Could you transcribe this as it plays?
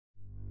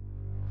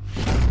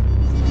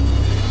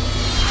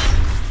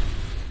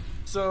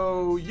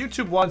So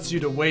YouTube wants you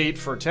to wait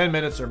for 10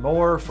 minutes or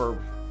more for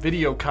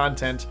video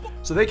content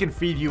so they can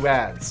feed you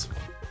ads.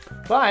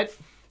 But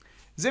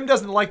ZIM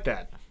doesn't like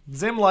that.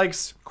 ZIM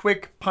likes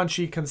quick,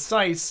 punchy,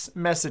 concise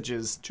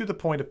messages, to the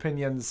point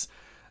opinions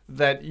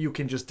that you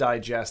can just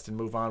digest and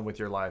move on with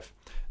your life.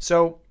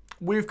 So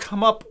we've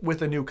come up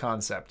with a new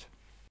concept.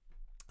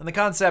 And the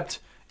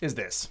concept is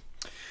this.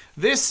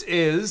 This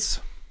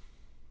is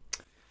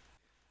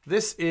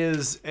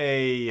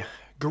a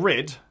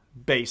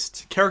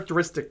grid-based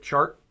characteristic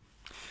chart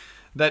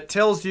that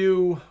tells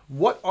you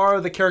what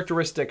are the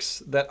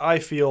characteristics that I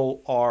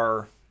feel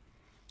are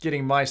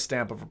getting my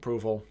stamp of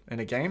approval in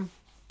a game.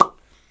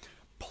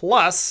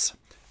 Plus,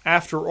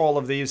 after all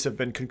of these have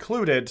been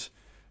concluded,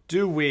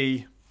 do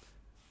we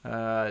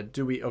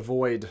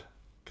avoid,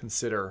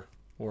 consider,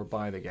 or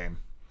buy the game?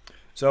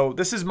 So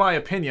this is my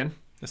opinion,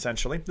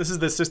 essentially. This is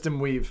the system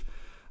we've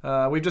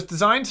just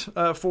designed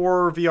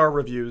for VR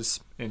reviews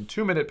in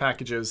 2-minute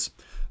packages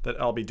that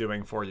I'll be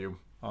doing for you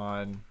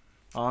on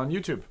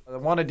YouTube. I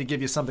wanted to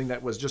give you something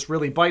that was just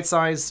really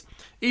bite-sized,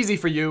 easy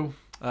for you,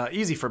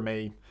 easy for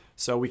me,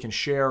 so we can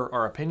share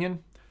our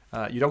opinion.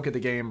 You don't get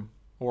the game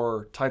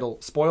or title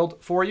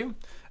spoiled for you,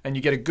 and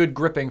you get a good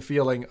gripping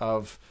feeling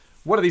of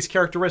what are these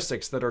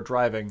characteristics that are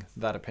driving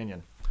that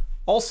opinion.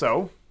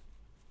 Also,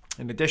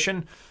 in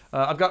addition,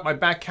 I've got my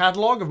back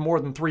catalog of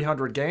more than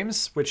 300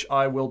 games, which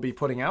I will be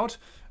putting out,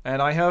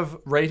 and I have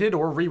rated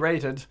or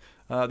re-rated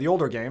the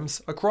older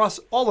games across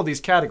all of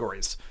these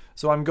categories.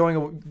 So I'm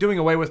doing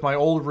away with my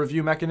old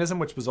review mechanism,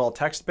 which was all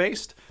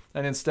text-based,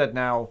 and instead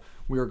now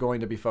we are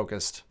going to be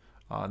focused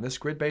on this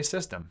grid-based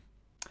system.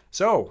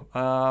 So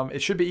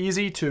it should be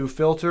easy to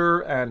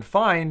filter and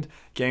find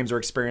games or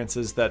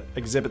experiences that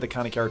exhibit the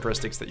kind of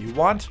characteristics that you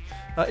want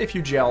if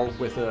you gel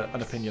with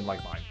an opinion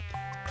like mine.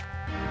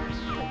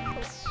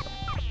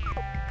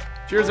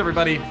 Cheers,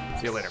 everybody.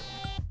 See you later.